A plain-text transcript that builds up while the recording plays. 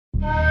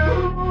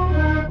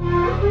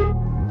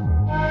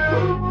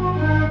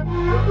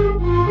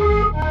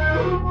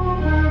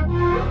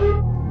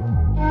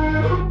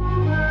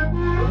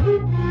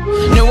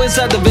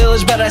inside the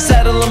village, but I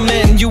settle them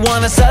in. You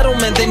want a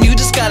settlement, then you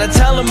just gotta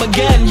tell them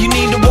again. You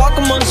need to walk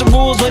amongst the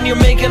rules when you're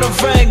making a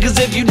friend, cause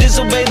if you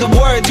disobey the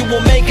word, you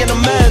will make an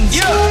amends.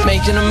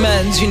 Making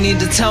amends, you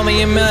need to tell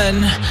me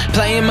amen.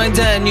 Playing my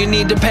den, you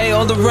need to pay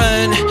all the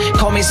rent.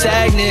 Call me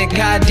stagnant,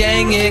 god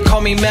dang it,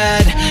 call me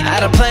mad.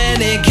 Out of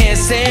planet, can't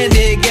stand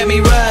it, get me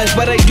right.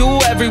 But I do,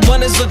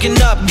 everyone is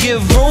looking up, give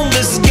room,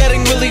 this is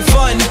getting really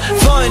fun.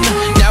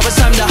 Now it's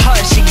time to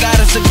hush, you got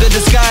us a good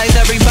disguise.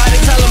 Everybody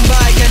tell them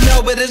bye, I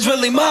know, but it's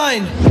really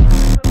mine.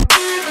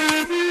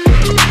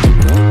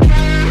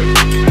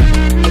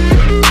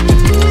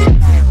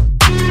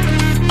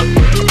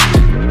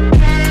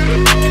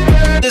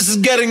 This is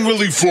getting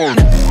really fun.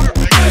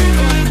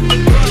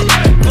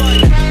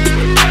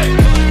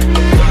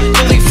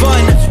 Really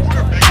fun.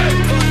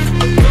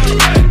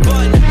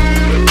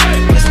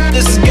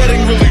 This is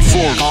getting really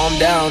fun.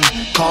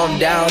 Calm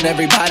down,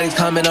 everybody's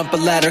coming up a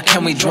ladder.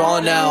 Can we draw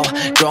now?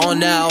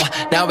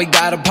 Now we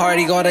got a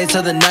party all day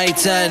till the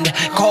night's end.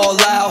 Call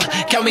out,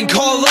 can we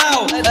call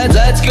out?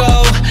 Let's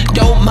go,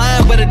 don't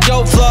mind with a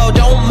dope flow.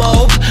 Don't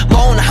move,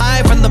 won't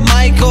hide from the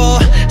mic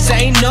or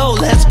say no.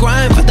 Let's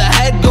grind for the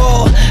head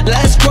goal.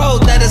 Let's grow,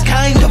 that is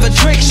kind of a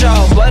trick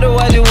show. What do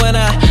I do when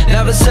I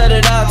never set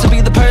it out? To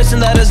be the person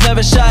that is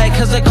never shy,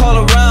 cause I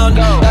call around.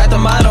 Got the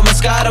motto,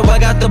 Moscato, I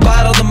got the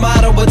bottle. The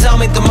motto will tell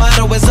me the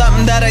motto is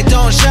something that I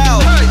don't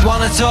shout.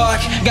 Wanna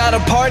talk, got a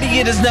party,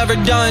 it is never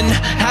done.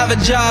 Have a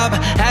job,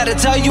 had to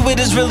tell you it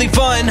is really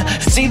fun.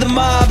 See the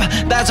mob,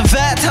 that's a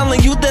fact,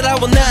 telling you that I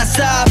will not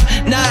stop.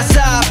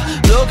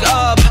 Look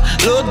up,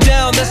 look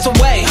down, that's the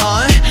way,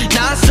 huh?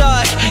 Not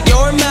suck,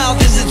 your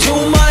mouth, is it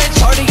too much?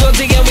 Party all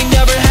day and we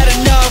never had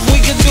enough. We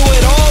can do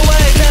it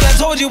always, and I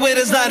told you it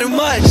is not too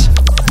much.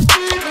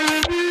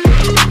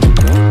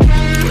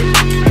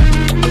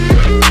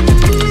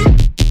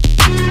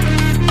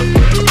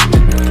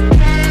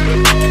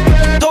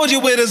 Told you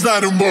it is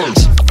not too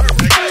much.